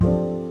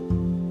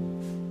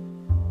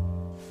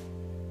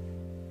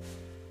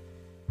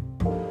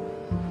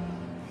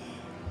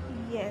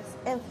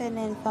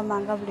FNN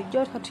famanga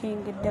bulijjo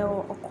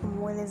tuyingiddewo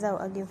okumuweereza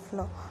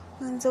Agiflow.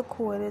 Nze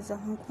okuweereza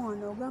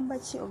mukwano ogamba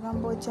ki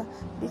ogamba otya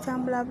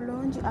bitambula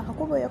bulungi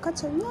akakubo yo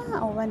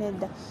katonya oba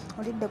nedda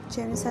olidde ku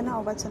kyemisana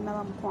oba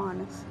tonnaba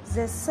mukwano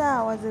ze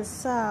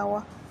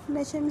ssaawa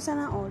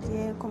nekyemisana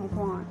olyeko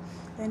mukwano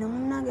eno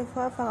munnange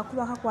faafa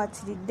akakuba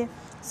kakwatiridde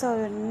so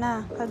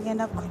yonna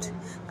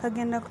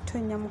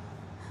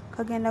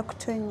kagenda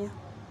kutonya.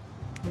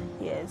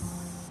 Yes,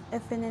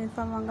 FNN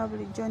famanga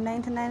bulijjo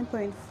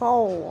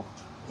 99.4.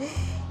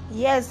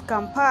 Yes,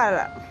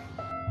 Kampala.